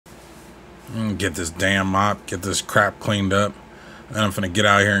Get this damn mop, get this crap cleaned up, and I'm finna get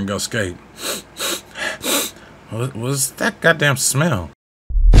out here and go skate. What was that goddamn smell?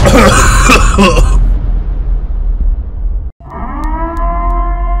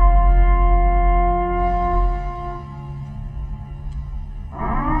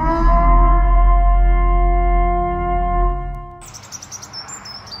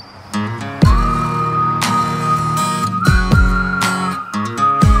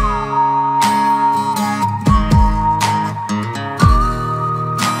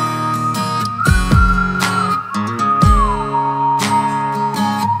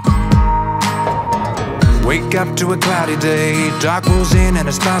 Wake up to a cloudy day, dark rolls in and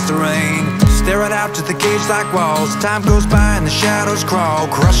it starts to rain. Staring out to the cage like walls, time goes by and the shadows crawl.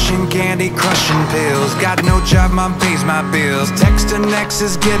 Crushing candy, crushing pills, got no job, mom pays my bills. Texting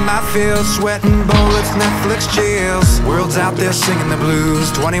exes, get my fill, sweating bullets, Netflix chills. World's out there singing the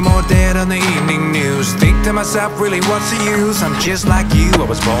blues, 20 more dead on the evening news. Think to myself, really what's the use? I'm just like you, I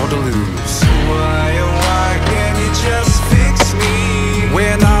was born to lose. Why, oh why can't you just fix me?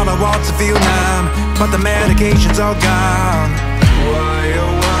 When all I want to feel numb, but the medication's all gone. Why,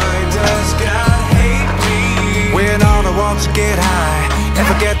 oh why does God hate me? When all I want to get high and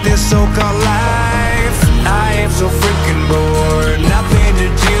forget this so-called life. I am so freaking bored, nothing to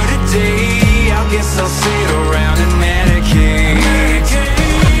do today. I guess I'll sit around and medicate.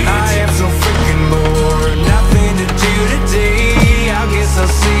 I am so freaking bored, nothing to do today. I guess I'll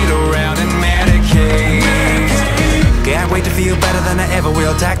sit around and medicate. Can't wait to feel better than I ever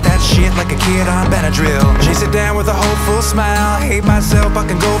will. Tack that shit like a kid on Benadryl. Chase it down with a hopeful smile. Hate myself, I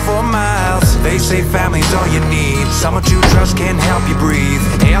can go for miles. They say family's all you need. Someone to trust can help you breathe.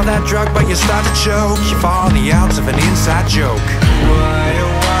 Inhale that drug but you start to choke. You fall on the outs of an inside joke. Why,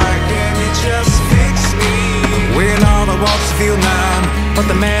 oh why can't you just fix me? When all I want's to feel numb, but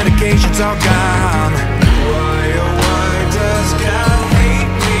the medication's all gone. Why, oh why does God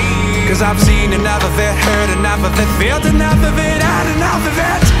hate me? Cause I've seen enough of it, heard enough of it, felt enough of it, had enough of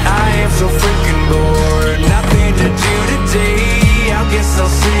it. I am so freaking bored, nothing to do today. I guess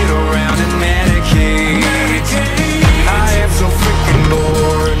I'll sit around and medicate. I am so freaking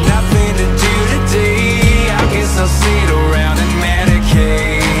bored, nothing to do today. I guess I'll sit around and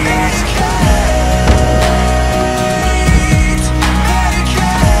medicate.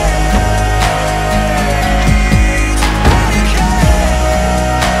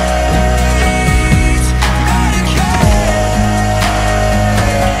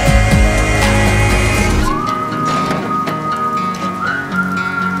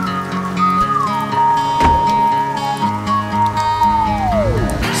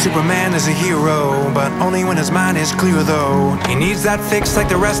 Superman is a hero, but only when his mind is clear though. He needs that fix like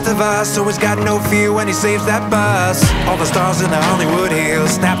the rest of us, so he's got no fear when he saves that bus. All the stars in the Hollywood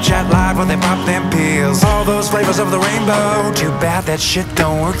Hills Snapchat live when they pop them pills. All those flavors of the rainbow, too bad that shit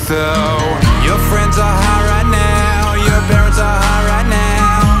don't work though. Your friends are high right now, your parents are high right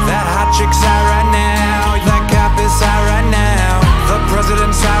now. That hot chick's high right now, that cop is high right now. The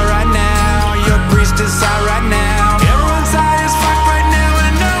president's high right now, your priest is high right now. Everyone's high as fuck right now.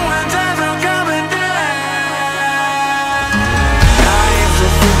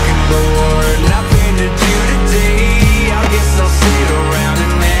 Nothing to do today. I guess I'll sit around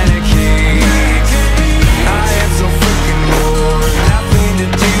and medicate. I am so freaking bored. Nothing to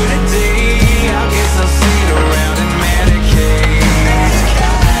do today. I guess I'll sit around and medicate.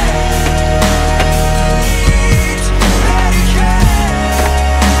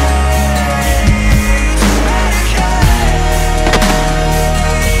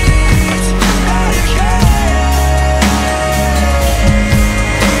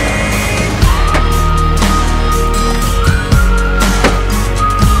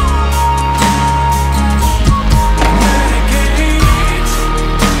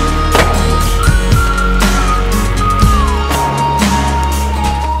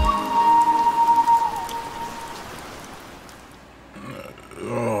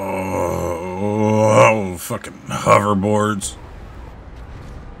 Fucking hoverboards.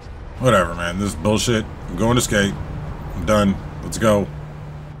 Whatever, man. This is bullshit. I'm going to skate. I'm done. Let's go.